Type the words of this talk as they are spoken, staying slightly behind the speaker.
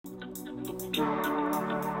I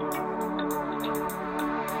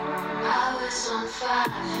was on fire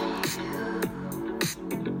for you.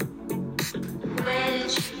 Where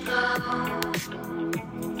did you go?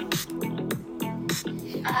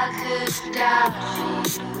 I could die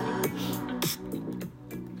for you.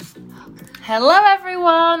 Hello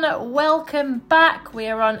everyone, welcome back. We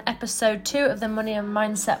are on episode 2 of the Money and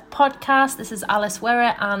Mindset podcast. This is Alice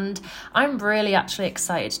Werrett and I'm really actually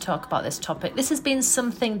excited to talk about this topic. This has been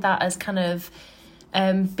something that has kind of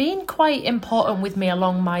been quite important with me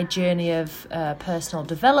along my journey of personal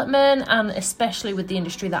development, and especially with the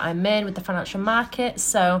industry that I'm in, with the financial market.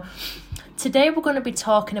 So today we're going to be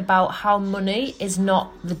talking about how money is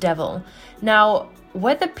not the devil. Now,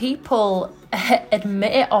 whether people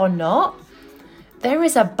admit it or not, there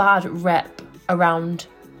is a bad rep around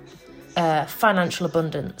financial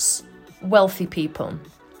abundance, wealthy people.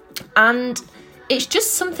 And it's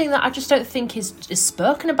just something that I just don't think is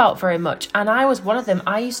spoken about very much. And I was one of them.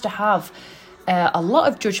 I used to have a lot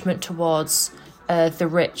of judgment towards the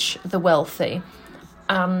rich, the wealthy,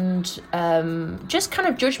 and just kind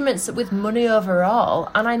of judgments with money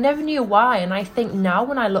overall. And I never knew why. And I think now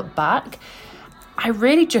when I look back, I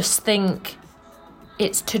really just think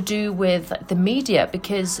it's to do with the media,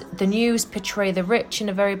 because the news portray the rich in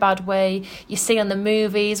a very bad way. You see on the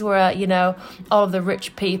movies where, all of the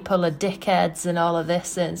rich people are dickheads and all of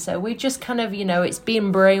this. And so we just kind of, it's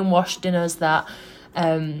being brainwashed in us that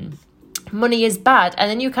money is bad. And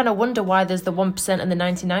then you kind of wonder why there's the 1% and the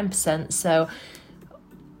 99%. So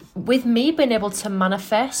with me being able to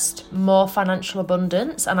manifest more financial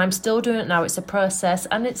abundance, and I'm still doing it now, it's a process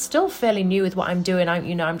and it's still fairly new with what I'm doing.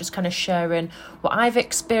 I'm just kind of sharing what I've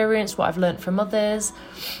experienced, what I've learned from others.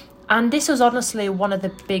 And this was honestly one of the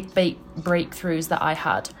big breakthroughs that I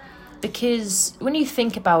had, because when you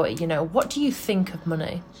think about it, what do you think of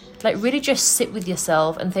money? Like, really just sit with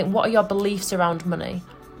yourself and think, what are your beliefs around money?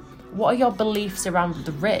 What are your beliefs around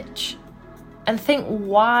the rich? And think,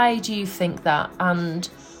 why do you think that? And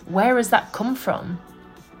where has that come from?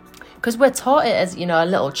 Because we're taught it as, a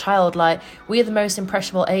little child, like we're the most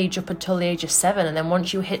impressionable age up until the age of 7. And then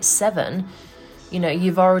once you hit 7,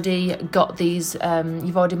 you've already got these,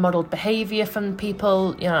 you've already modelled behaviour from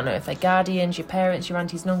people, I don't know if they're guardians, your parents, your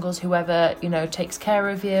aunties and uncles, whoever, takes care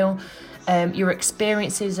of you. Your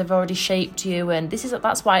experiences have already shaped you. And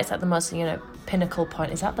that's why it's at the most, pinnacle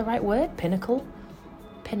point. Is that the right word? Pinnacle.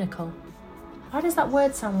 Why does that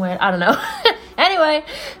word sound weird? I don't know. Anyway,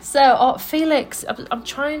 so Felix, I'm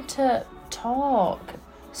trying to talk.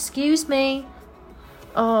 Excuse me.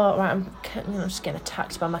 Oh, right, I'm just getting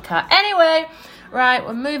attacked by my cat. Anyway, right,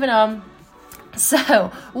 we're moving on.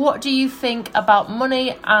 So, what do you think about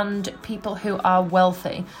money and people who are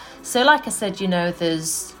wealthy? So, like I said,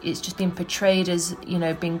 it's just been portrayed as,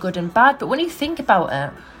 being good and bad. But when you think about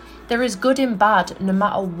it, there is good and bad no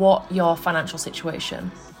matter what your financial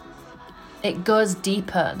situation. It goes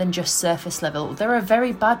deeper than just surface level. There are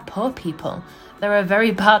very bad poor people. There are very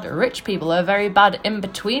bad rich people. There are very bad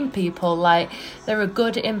in-between people. Like, there are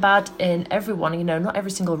good and bad in everyone. Not every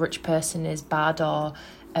single rich person is bad or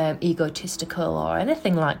egotistical or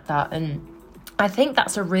anything like that. And I think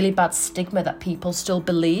that's a really bad stigma that people still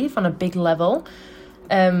believe on a big level.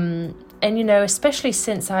 And, especially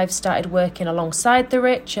since I've started working alongside the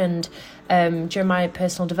rich and during my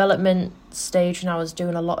personal development stage, and I was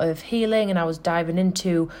doing a lot of healing and I was diving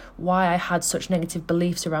into why I had such negative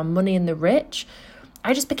beliefs around money and the rich,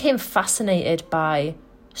 I just became fascinated by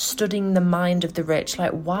studying the mind of the rich.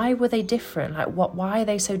 Like, why were they different? Like, why are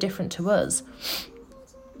they so different to us?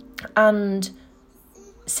 And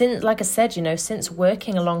since, like I said, since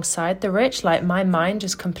working alongside the rich, like, my mind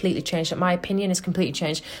has completely changed. My opinion has completely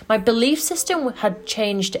changed. My belief system had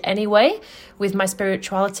changed anyway with my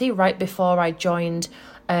spirituality right before I joined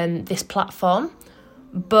this platform.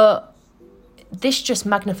 But this just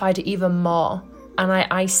magnified it even more. And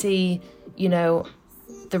I see, the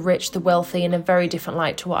rich, the wealthy in a very different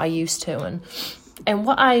light to what I used to. And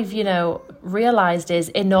what I've, realised is,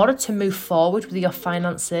 in order to move forward with your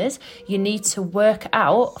finances, you need to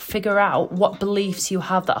figure out what beliefs you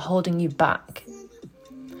have that are holding you back.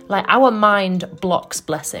 Like, our mind blocks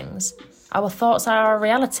blessings. Our thoughts are our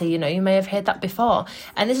reality, you may have heard that before.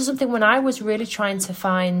 And this is something when I was really trying to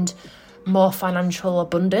find more financial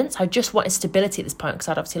abundance. I just wanted stability at this point because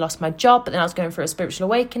I'd obviously lost my job, but then I was going through a spiritual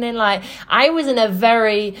awakening. Like, I was in a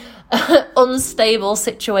very unstable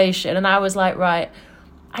situation, and I was like, right,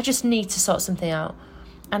 I just need to sort something out.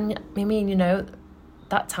 And I mean, you know,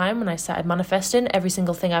 that time when I started manifesting, every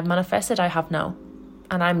single thing I've manifested, I have now,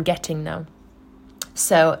 and I'm getting now.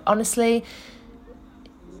 So honestly,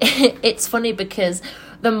 it's funny because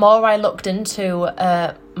the more I looked into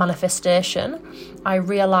manifestation, I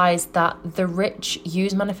realized that the rich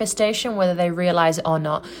use manifestation whether they realize it or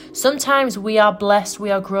not. Sometimes we are blessed,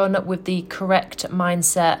 we are grown up with the correct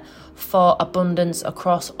mindset for abundance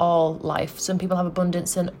across all life. Some people have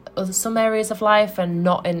abundance in some areas of life and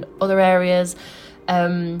not in other areas.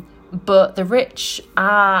 But the rich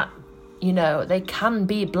are, they can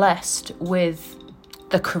be blessed with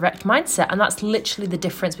the correct mindset. And that's literally the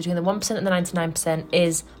difference between the 1% and the 99%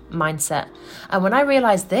 is mindset. And when I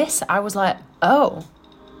realized this, I was like, oh,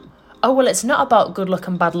 well, it's not about good luck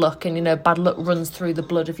and bad luck. And, bad luck runs through the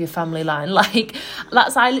blood of your family line. Like,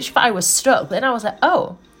 I was stuck. But then I was like,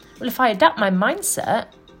 oh, well, if I adapt my mindset,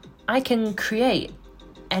 I can create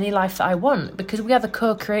any life that I want, because we are the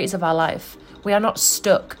co-creators of our life. We are not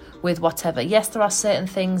stuck with whatever. Yes, there are certain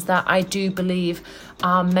things that I do believe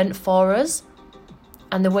are meant for us.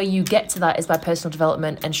 And the way you get to that is by personal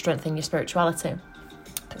development and strengthening your spirituality.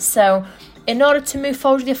 So in order to move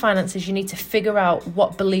forward with your finances, you need to figure out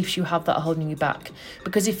what beliefs you have that are holding you back.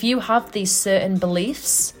 Because if you have these certain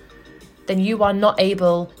beliefs, then you are not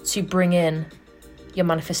able to bring in your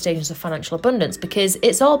manifestations of financial abundance, because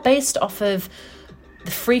it's all based off of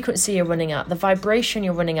the frequency you're running at, the vibration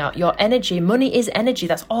you're running at, your energy. Money is energy.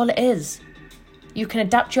 That's all it is. You can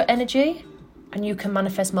adapt your energy and you can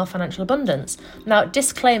manifest more financial abundance. Now,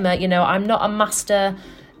 disclaimer, I'm not a master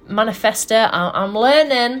manifester. I'm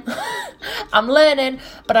learning. I'm learning,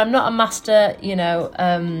 but I'm not a master,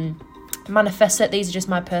 manifester. These are just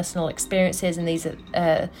my personal experiences, and these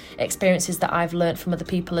are experiences that I've learned from other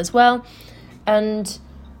people as well. And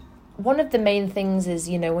one of the main things is,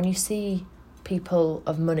 when you see people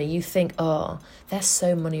of money, you think, oh, they're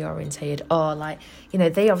so money orientated, or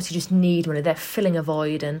they obviously just need money, they're filling a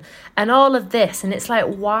void and all of this. And it's like,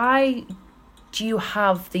 why do you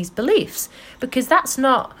have these beliefs? Because that's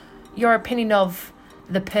not your opinion of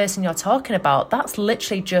the person you're talking about. That's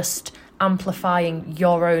literally just amplifying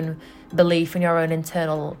your own belief and your own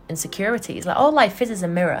internal insecurities. Like, all life is a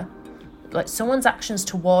mirror. Like, someone's actions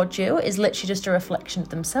towards you is literally just a reflection of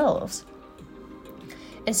themselves.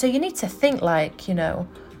 And so you need to think why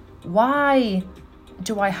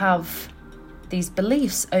do I have these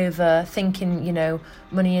beliefs over thinking,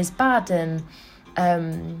 money is bad, and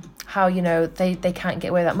how, they can't get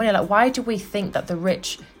away with that money? Like, why do we think that the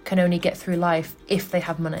rich can only get through life if they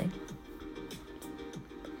have money?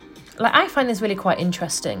 Like, I find this really quite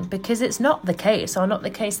interesting, because it's not the case, or not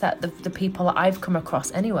the case that the people that I've come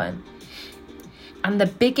across anyway. And the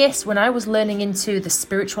biggest, when I was learning into the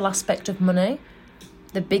spiritual aspect of money,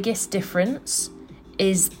 the biggest difference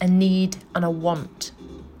is a need and a want.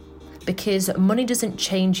 Because money doesn't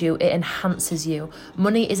change you, it enhances you.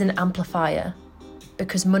 Money is an amplifier,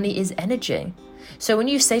 because money is energy. So when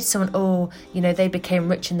you say to someone, oh, they became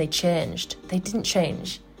rich and they changed, they didn't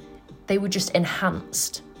change. They were just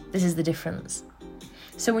enhanced. This is the difference.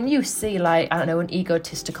 So when you see, an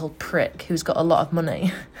egotistical prick who's got a lot of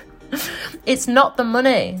money, it's not the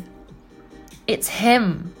money. It's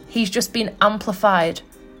him. He's just been amplified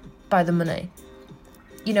by the money.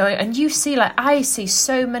 And you see, I see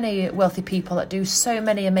so many wealthy people that do so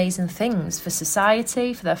many amazing things for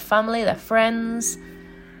society, for their family, their friends.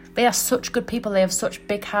 They are such good people. They have such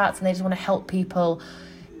big hearts, and they just want to help people,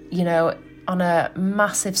 on a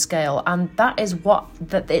massive scale. And that is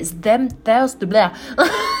it's them. There's the blah.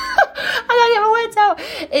 I can't get my words out.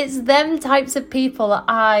 It's them types of people that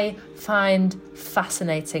I find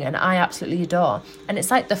fascinating and I absolutely adore. And it's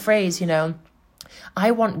like the phrase,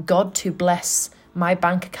 I want God to bless my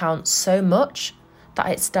bank account so much that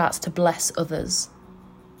it starts to bless others.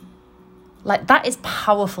 Like, that is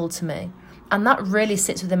powerful to me. And that really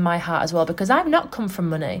sits within my heart as well, because I've not come from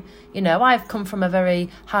money. I've come from a very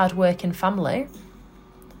hard-working family.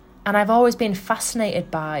 And I've always been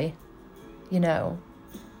fascinated by,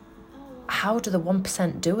 how do the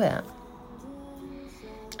 1% do it?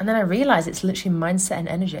 And then I realised it's literally mindset and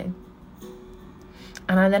energy.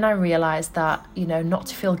 And then I realised that, not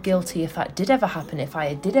to feel guilty if that did ever happen, if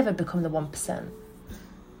I did ever become the 1%.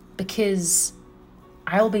 Because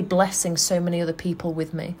I'll be blessing so many other people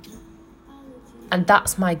with me. And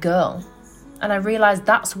that's my goal. And I realised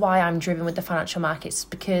that's why I'm driven with the financial markets,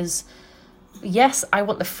 because yes, I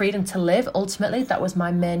want the freedom to live. Ultimately, that was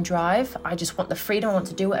my main drive. I just want the freedom. I want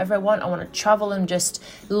to do whatever I want. I want to travel and just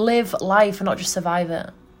live life and not just survive it.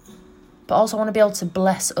 But also I want to be able to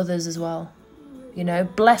bless others as well.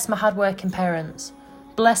 Bless my hardworking parents.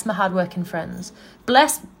 Bless my hardworking friends.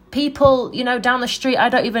 Bless people, down the street I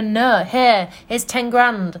don't even know. Here's 10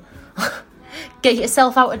 grand. Get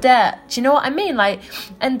yourself out of debt. Do you know what I mean?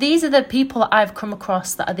 And these are the people that I've come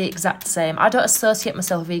across that are the exact same. I don't associate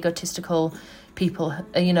myself with egotistical people,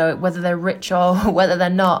 you know, whether they're rich or whether they're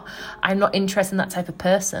not. I'm not interested in that type of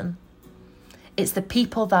person. It's the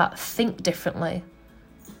people that think differently,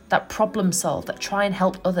 that problem solve, that try and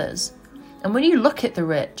help others. And when you look at the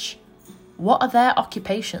rich, what are their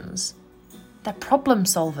occupations? They're problem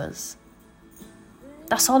solvers.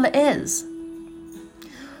 That's all it is.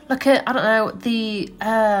 Look at, I don't know,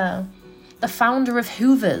 the founder of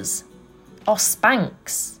Hoovers or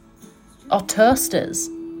Spanx or Toasters.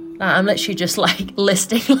 Now, I'm literally just like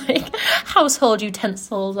listing like household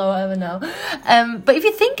utensils or whatever now. But if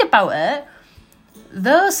you think about it,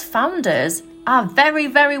 those founders are very,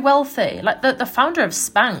 very wealthy. Like the founder of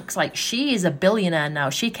Spanx, like she is a billionaire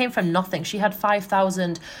now. She came from nothing. She had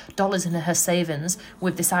 $5,000 in her savings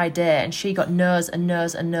with this idea, and she got no's and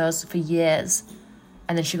no's and no's for years.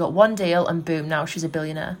 And then she got one deal and boom, now she's a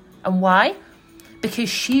billionaire. And why? Because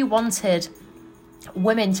she wanted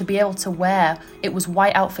women to be able to wear, it was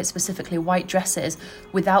white outfits, specifically white dresses,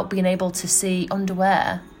 without being able to see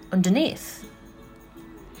underwear underneath.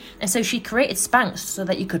 And so she created Spanx so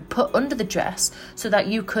that you could put under the dress, so that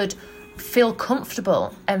you could feel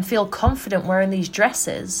comfortable and feel confident wearing these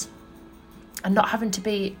dresses and not having to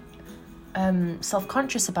be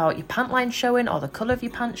self-conscious about your pant line showing or the colour of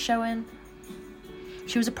your pants showing.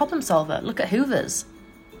 She was a problem solver. Look at Hoovers.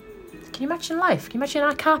 Can you imagine life? Can you imagine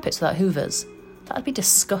our carpets without Hoovers? That'd be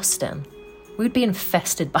disgusting. We'd be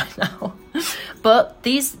infested by now. But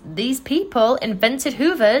these people invented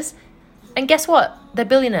Hoovers, and guess what? They're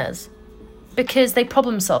billionaires. Because they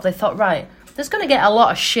problem solved. They thought, right, there's going to get a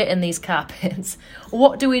lot of shit in these carpets.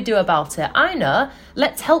 What do we do about it? I know.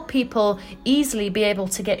 Let's help people easily be able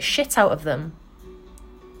to get shit out of them.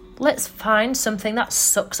 Let's find something that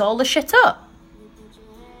sucks all the shit up.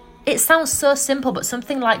 It sounds so simple, but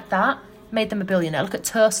something like that made them a billionaire. Look at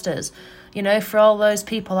Toasters. You know, for all those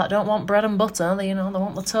people that don't want bread and butter, they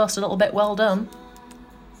want the toast a little bit well done.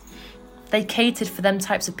 They catered for them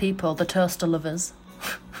types of people, the toaster lovers.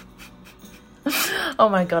 Oh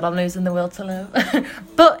my God, I'm losing the will to live.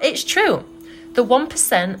 But it's true. The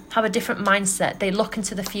 1% have a different mindset. They look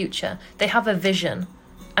into the future. They have a vision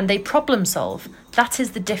and they problem solve. That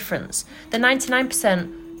is the difference. The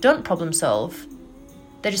 99% don't problem solve.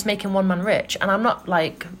 They're just making one man rich. And I'm not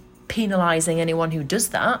like penalising anyone who does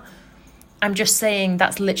that. I'm just saying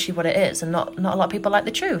that's literally what it is, and not a lot of people like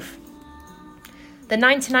the truth. The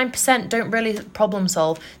 99% don't really problem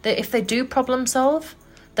solve. If they do problem solve,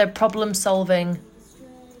 they're problem solving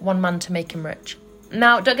one man to make him rich.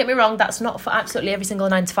 Now, don't get me wrong, that's not for absolutely every single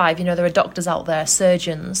 9 to 5. You know, there are doctors out there,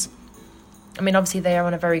 surgeons. I mean, obviously they are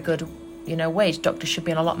on a very good, wage. Doctors should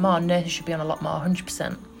be on a lot more, nurses should be on a lot more,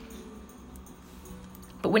 100%.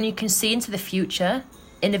 But when you can see into the future,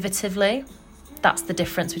 innovatively, that's the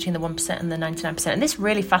difference between the 1% and the 99%. And this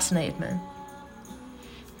really fascinated me.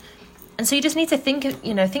 And so you just need to think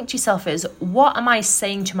to yourself is, what am I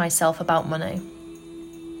saying to myself about money?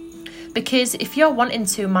 Because if you're wanting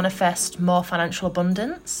to manifest more financial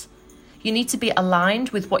abundance, you need to be aligned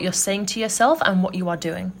with what you're saying to yourself and what you are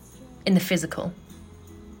doing in the physical.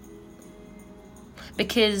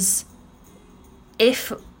 Because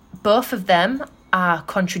if both of them are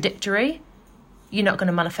contradictory, you're not going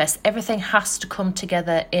to manifest. Everything has to come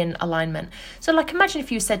together in alignment. So like, imagine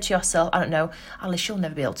if you said to yourself, I don't know, Alice, you'll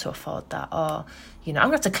never be able to afford that. Or, I'm going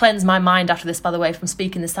to have to cleanse my mind after this, by the way, from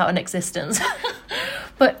speaking this out in existence.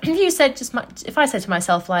 But if I said to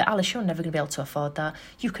myself, like, Alice, you're never going to be able to afford that.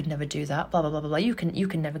 You could never do that, blah, blah, blah, blah, blah. You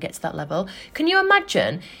can never get to that level. Can you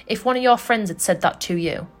imagine if one of your friends had said that to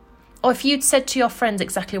you? Or if you'd said to your friends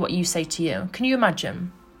exactly what you say to you? Can you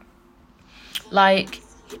imagine? Like,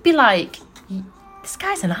 you'd be like, this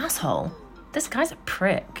guy's an asshole. This guy's a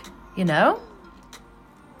prick,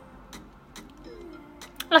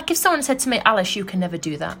 Like if someone said to me, Alice, you can never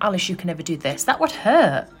do that. Alice, you can never do this. That would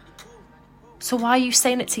hurt. So why are you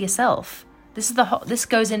saying it to yourself? This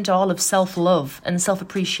goes into all of self-love and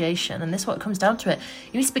self-appreciation. And this is what comes down to it.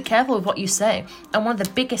 You need to be careful with what you say. And one of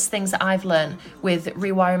the biggest things that I've learned with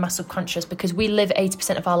rewiring my subconscious, because we live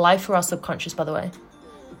 80% of our life through our subconscious, by the way.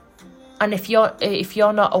 And if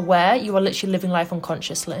you're not aware, you are literally living life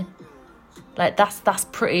unconsciously. Like that's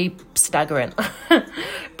pretty staggering.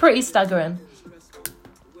 Pretty staggering.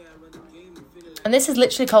 And this is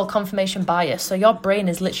literally called confirmation bias. So your brain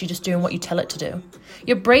is literally just doing what you tell it to do.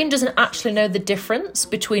 Your brain doesn't actually know the difference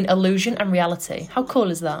between illusion and reality. How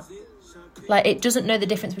cool is that? Like, it doesn't know the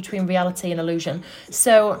difference between reality and illusion.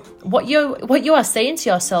 So what you are saying to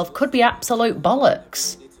yourself could be absolute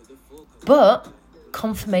bollocks. But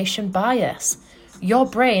confirmation bias. Your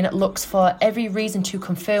brain looks for every reason to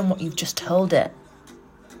confirm what you've just told it.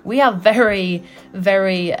 We are very,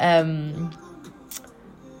 very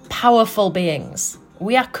powerful beings.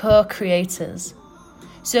 We are co-creators.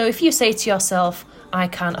 So if you say to yourself, I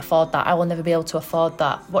can't afford that, I will never be able to afford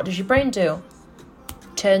that, what does your brain do?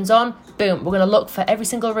 Turns on, boom, we're going to look for every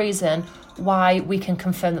single reason why we can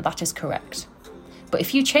confirm that that is correct. But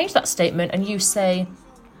if you change that statement and you say,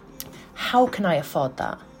 how can I afford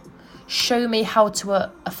that? Show me how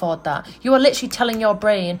to afford that. You are literally telling your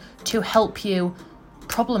brain to help you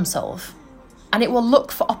problem solve. And it will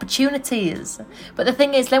look for opportunities. But the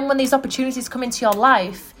thing is, then when these opportunities come into your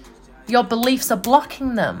life, your beliefs are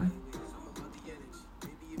blocking them.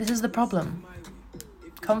 This is the problem.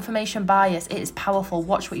 Confirmation bias, it is powerful.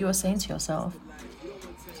 Watch what you are saying to yourself.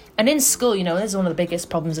 And in school, you know, this is one of the biggest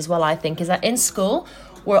problems as well, I think, is that in school,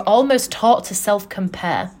 we're almost taught to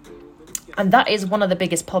self-compare. And that is one of the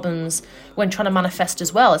biggest problems when trying to manifest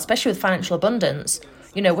as well, especially with financial abundance.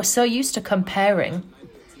 You know, we're so used to comparing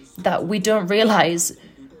that we don't realise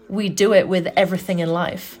we do it with everything in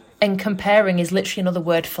life. And comparing is literally another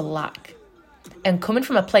word for lack. And coming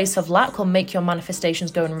from a place of lack will make your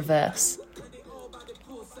manifestations go in reverse.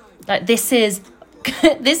 Like, this is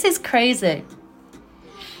crazy.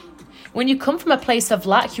 When you come from a place of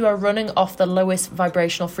lack, you are running off the lowest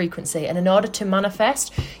vibrational frequency. And in order to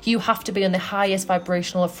manifest, you have to be on the highest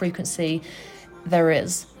vibrational frequency there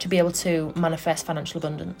is to be able to manifest financial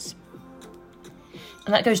abundance.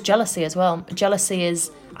 And that goes jealousy as well. I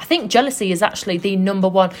think jealousy is actually the number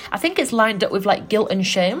one. I think it's lined up with like guilt and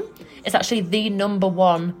shame. It's actually the number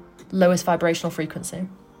one lowest vibrational frequency.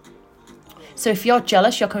 So if you're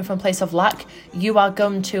jealous, you're coming from a place of lack, you are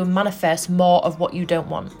going to manifest more of what you don't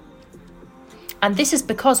want. And this is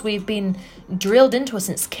because we've been drilled into us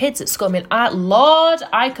since kids at school. I mean, Lord,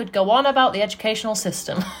 I could go on about the educational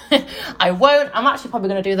system. I won't. I'm actually probably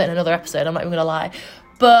going to do that in another episode. I'm not even going to lie.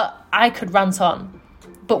 But I could rant on.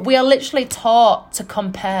 But we are literally taught to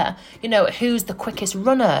compare, you know, who's the quickest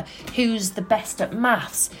runner, who's the best at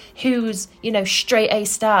maths, who's, you know, straight A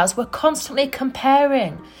stars. We're constantly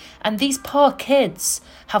comparing. And these poor kids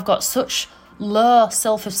have got such low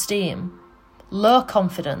self-esteem, low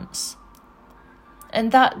confidence,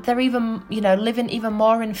 and that they're even, you know, living even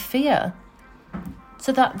more in fear.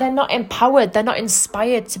 So that they're not empowered, they're not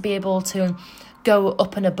inspired to be able to go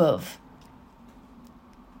up and above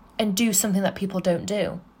and do something that people don't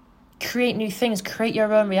do. Create new things, create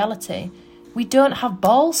your own reality. We don't have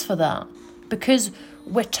balls for that because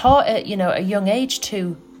we're taught at, you know, a young age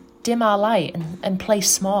to dim our light and play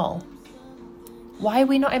small. Why are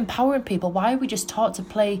we not empowering people? Why are we just taught to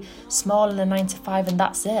play small in a 9 to 5 and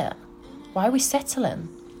that's it? Why are we settling?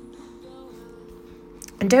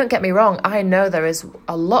 And don't get me wrong, I know there is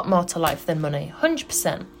a lot more to life than money,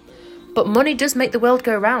 100%. But money does make the world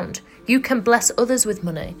go round. You can bless others with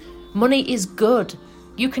money. Money is good.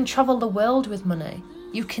 You can travel the world with money.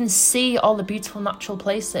 You can see all the beautiful natural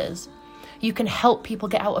places. You can help people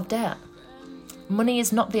get out of debt. Money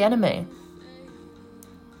is not the enemy.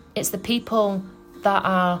 It's the people that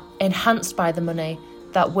are enhanced by the money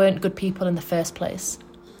that weren't good people in the first place.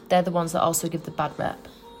 They're the ones that also give the bad rep.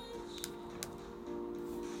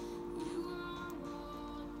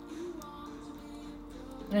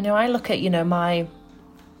 You know, I look at, you know, my,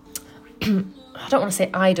 I don't want to say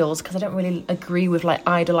idols because I don't really agree with like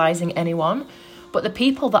idolizing anyone, but the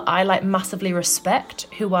people that I like massively respect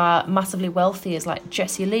who are massively wealthy is like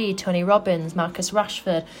Jessie Lee, Tony Robbins, Marcus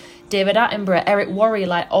Rashford, David Attenborough, Eric Worre.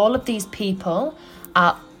 Like all of these people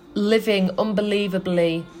are living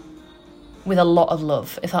unbelievably with a lot of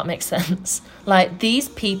love, if that makes sense. Like these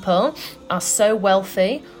people are so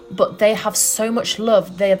wealthy, but they have so much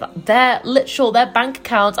love. Their bank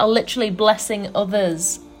accounts are literally blessing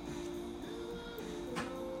others.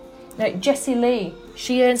 Like Jessie Lee,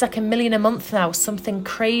 she earns like $1 million a month now, something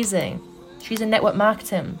crazy. She's in network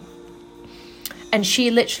marketing. And she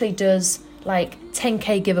literally does like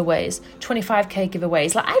 10k giveaways, 25k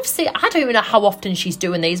giveaways. Like I don't even know how often she's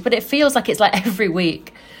doing these, but it feels like it's like every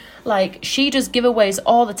week. Like she does giveaways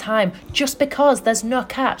all the time just because there's no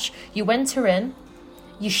catch. You enter in,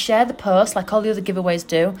 you share the post like all the other giveaways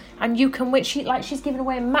do, and you can win. She's giving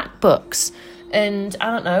away MacBooks and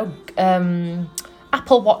I don't know,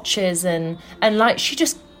 Apple Watches and like she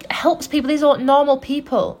just helps people. These are normal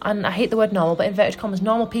people, and I hate the word normal, but inverted commas,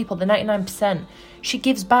 normal people, the 99%. She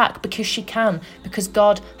gives back because she can, because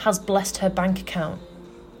God has blessed her bank account.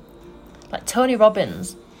 Like Tony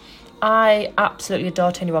Robbins, I absolutely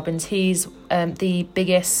adore Tony Robbins. He's the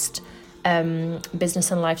biggest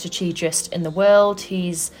business and life strategist in the world.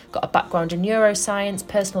 He's got a background in neuroscience,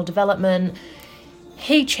 personal development.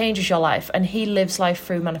 He changes your life and he lives life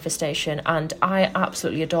through manifestation, and I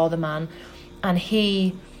absolutely adore the man. And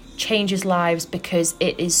he changes lives because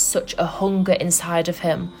it is such a hunger inside of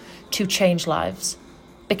him to change lives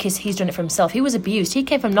because he's done it for himself. He was abused. He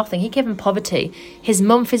came from nothing. He came from poverty. His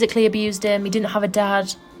mum physically abused him. He didn't have a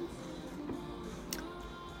dad.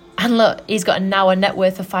 And look, he's got now a net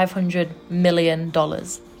worth of $500 million.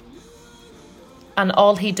 And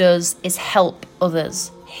all he does is help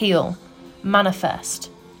others, heal, manifest,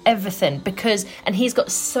 everything. And he's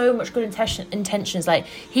got so much good intentions. Like,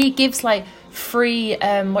 he gives like free,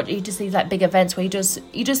 he does these like big events where he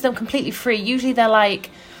does them completely free. Usually they're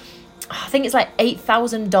like, I think it's like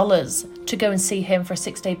 $8,000 to go and see him for a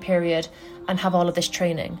 6-day period and have all of this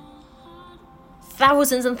training.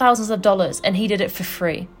 Thousands and thousands of dollars, and he did it for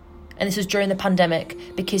free. And this was during the pandemic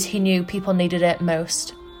because he knew people needed it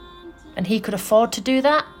most. And he could afford to do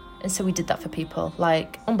that, and so we did that for people.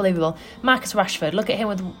 Like, unbelievable. Marcus Rashford, look at him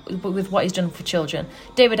with what he's done for children.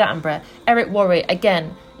 David Attenborough, Eric Worre,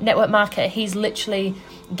 again, network marketer. He's literally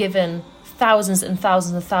given thousands and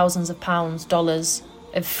thousands and thousands of pounds, dollars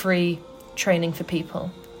of free training for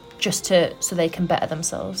people just so they can better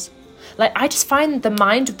themselves. Like, I just find the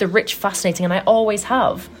mind of the rich fascinating, and I always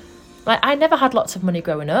have. Like, I never had lots of money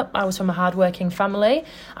growing up. I was from a hardworking family.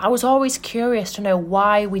 I was always curious to know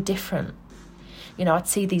why we're different. You know, I'd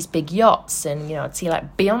see these big yachts and, you know, I'd see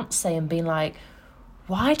like Beyonce and being like,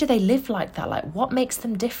 why do they live like that? Like, what makes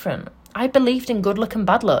them different? I believed in good luck and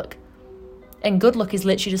bad luck. And good luck is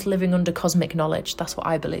literally just living under cosmic knowledge. That's what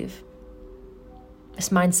I believe. It's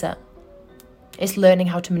mindset. It's learning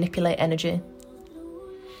how to manipulate energy.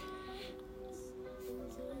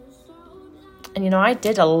 And, you know, I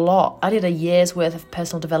did a year's worth of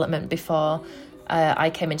personal development before I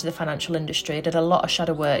came into the financial industry. I did a lot of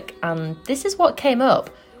shadow work. And this is what came up,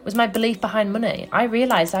 was my belief behind money. I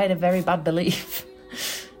realised I had a very bad belief,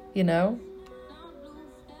 you know.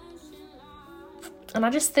 And I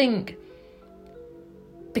just think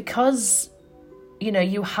because, you know,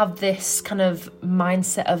 you have this kind of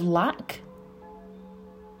mindset of lack,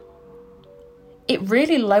 it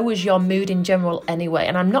really lowers your mood in general anyway.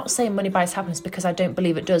 And I'm not saying money buys happiness, because I don't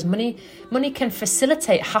believe it does. Money can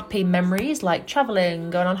facilitate happy memories like traveling,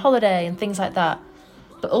 going on holiday and things like that.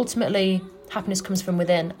 But ultimately, happiness comes from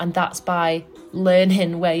within, and that's by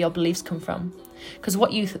learning where your beliefs come from. Because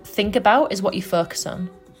what you think about is what you focus on.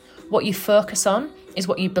 What you focus on is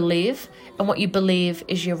what you believe, and what you believe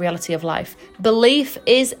is your reality of life. Belief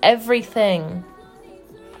is everything.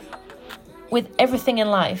 With everything in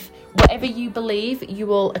life, whatever you believe, you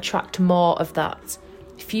will attract more of that.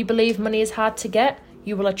 If you believe money is hard to get,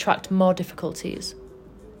 you will attract more difficulties.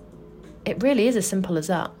 It really is as simple as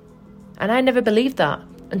that. And I never believed that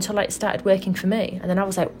until it started working for me. And then I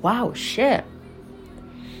was like, wow, shit.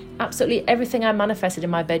 Absolutely everything I manifested in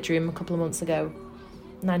my bedroom a couple of months ago,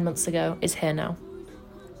 9 months ago, is here now.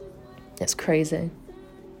 It's crazy.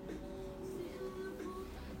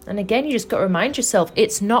 And again, you just got to remind yourself,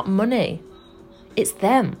 it's not money. It's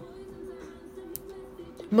them.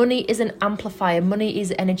 Money is an amplifier. Money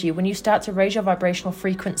is energy. When you start to raise your vibrational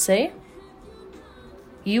frequency,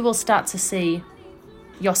 you will start to see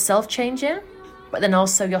yourself changing, but then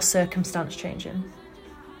also your circumstance changing.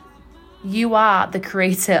 You are the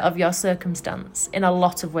creator of your circumstance in a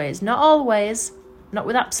lot of ways. Not always, not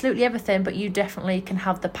with absolutely everything, but you definitely can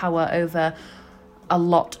have the power over a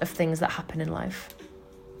lot of things that happen in life.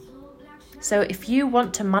 So if you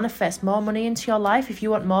want to manifest more money into your life, if you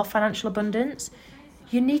want more financial abundance,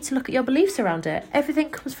 you need to look at your beliefs around it. Everything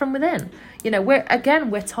comes from within. You know, we're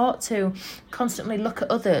taught to constantly look at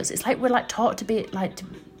others. It's like we're taught to be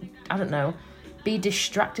be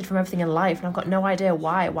distracted from everything in life. And I've got no idea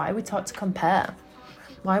why. Why are we taught to compare?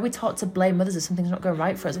 Why are we taught to blame others if something's not going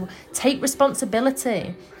right for us? Well, take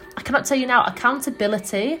responsibility. I cannot tell you now,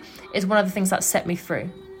 accountability is one of the things that set me through.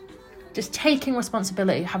 Just taking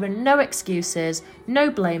responsibility, having no excuses,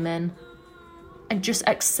 no blaming, and just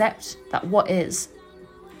accept that what is.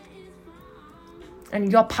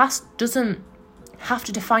 And your past doesn't have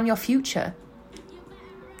to define your future.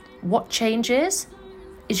 What changes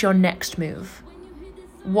is your next move.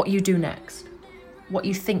 What you do next. What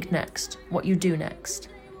you think next. What you do next.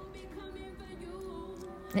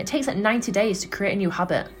 And it takes 90 days to create a new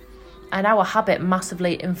habit. And our habit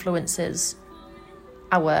massively influences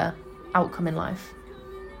our outcome in life.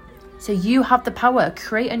 So you have the power.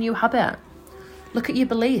 Create a new habit. Look at your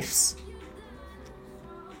beliefs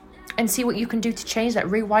and see what you can do to change that.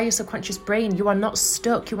 Rewire your subconscious brain. You are not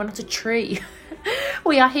stuck. You are not a tree.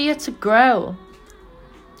 We are here to grow.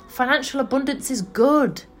 Financial abundance is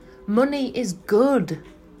good. Money is good.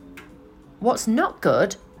 What's not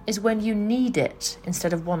good is when you need it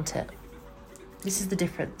instead of want it. This is the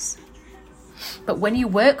difference. But when you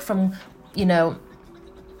work from,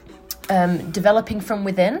 developing from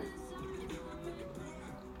within,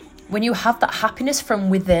 when you have that happiness from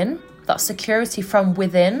within, that security from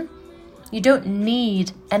within, you don't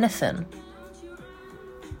need anything.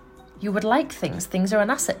 You would like things. Things are an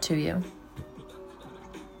asset to you.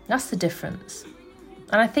 That's the difference.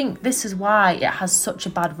 And I think this is why it has such a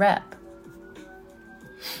bad rep.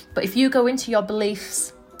 But if you go into your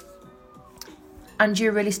beliefs and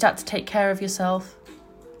you really start to take care of yourself,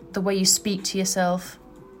 the way you speak to yourself,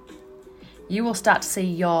 you will start to see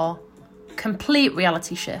your complete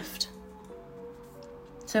reality shift.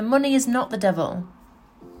 So money is not the devil.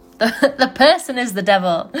 The person is the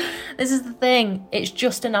devil. This is the thing. It's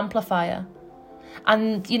just an amplifier.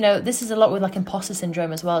 And, you know, this is a lot with like imposter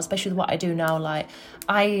syndrome as well, especially with what I do now. Like,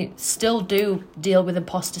 I still do deal with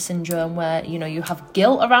imposter syndrome where, you know, you have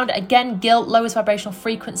guilt around it. Again, guilt, lowest vibrational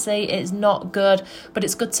frequency. It is not good, but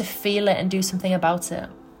it's good to feel it and do something about it.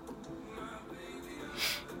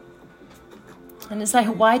 And it's like,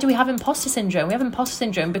 why do we have imposter syndrome? We have imposter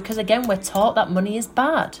syndrome because, again, we're taught that money is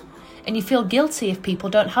bad. And you feel guilty if people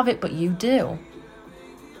don't have it, but you do.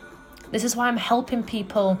 This is why I'm helping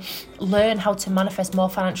people learn how to manifest more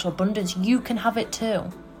financial abundance. You can have it too.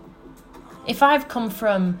 If I've come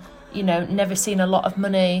from, you know, never seen a lot of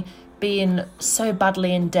money, being so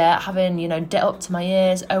badly in debt, having, you know, debt up to my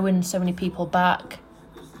ears, owing so many people back,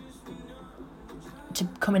 to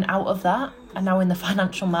coming out of that and now in the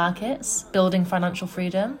financial markets, building financial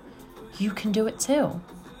freedom, you can do it too.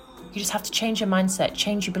 You just have to change your mindset,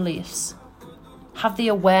 change your beliefs, have the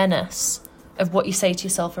awareness of what you say to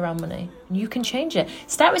yourself around money. And you can change it.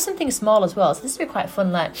 Start with something small as well. So this would be quite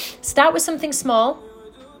fun. Like, start with something small.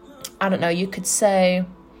 I don't know, you could say,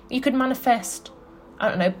 you could manifest, I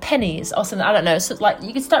don't know, pennies or something. I don't know. So like,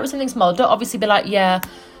 you could start with something small. Don't obviously be like, yeah,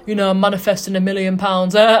 you know, I'm manifesting £1 million.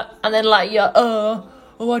 And then like, yeah,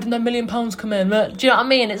 why didn't that £1 million come in? Do you know what I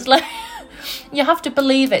mean? It's like, you have to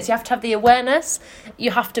believe it. So you have to have the awareness, you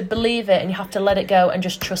have to believe it, and you have to let it go and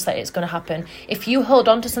just trust that it's going to happen. If you hold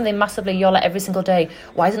on to something massively, you're like every single day,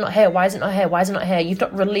 why is it not here? Why is it not here? Why is it not here? You've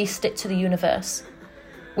not released it to the universe,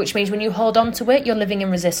 which means when you hold on to it, you're living in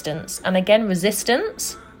resistance. And again,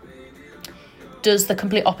 resistance does the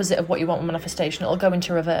complete opposite of what you want with manifestation. It'll go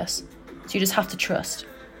into reverse. So you just have to trust.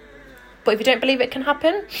 But if you don't believe it can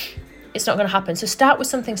happen, it's not going to happen. So start with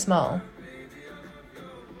something small.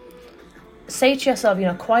 Say to yourself, you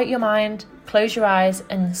know, quiet your mind, close your eyes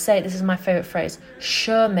and say, this is my favourite phrase,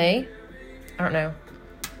 show me, I don't know,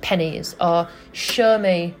 pennies, or show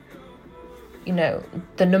me, you know,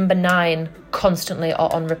 the number 9 constantly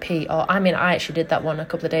or on repeat. Or, I mean, I actually did that one a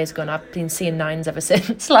couple of days ago and I've been seeing 9s ever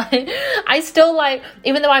since. Like, I still like,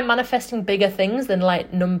 even though I'm manifesting bigger things than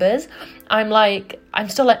like numbers, I'm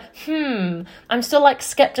still like, I'm still like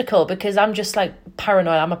skeptical because I'm just like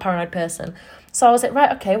paranoid. I'm a paranoid person. So I was like,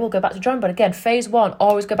 right, okay, we'll go back to drawing board again. Phase 1,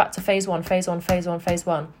 always go back to phase 1, phase 1, phase 1, phase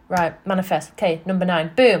 1. Right, manifest. Okay, number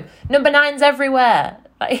 9, boom. Number 9's everywhere.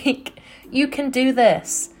 Like, you can do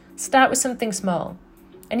this. Start with something small.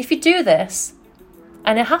 And if you do this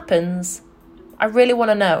and it happens, I really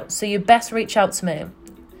want to know. So you best reach out to me.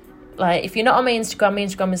 Like, if you're not on my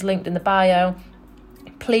Instagram is linked in the bio.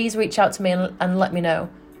 Please reach out to me and let me know.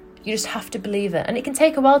 You just have to believe it. And it can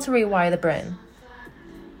take a while to rewire the brain.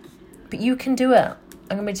 But you can do it.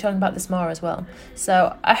 I'm going to be talking about this more as well.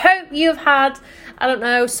 So I hope you've had, I don't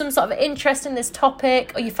know, some sort of interest in this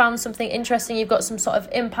topic, or you found something interesting, you've got some sort of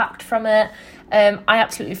impact from it. I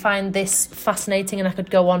absolutely find this fascinating and I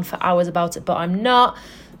could go on for hours about it, but I'm not.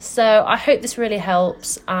 So I hope this really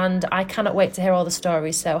helps and I cannot wait to hear all the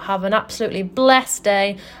stories. So have an absolutely blessed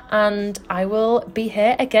day and I will be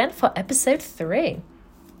here again for episode 3.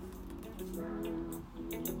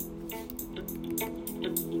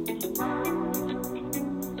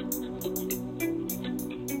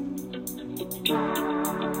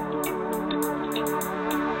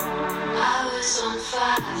 I was on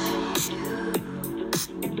fire for you.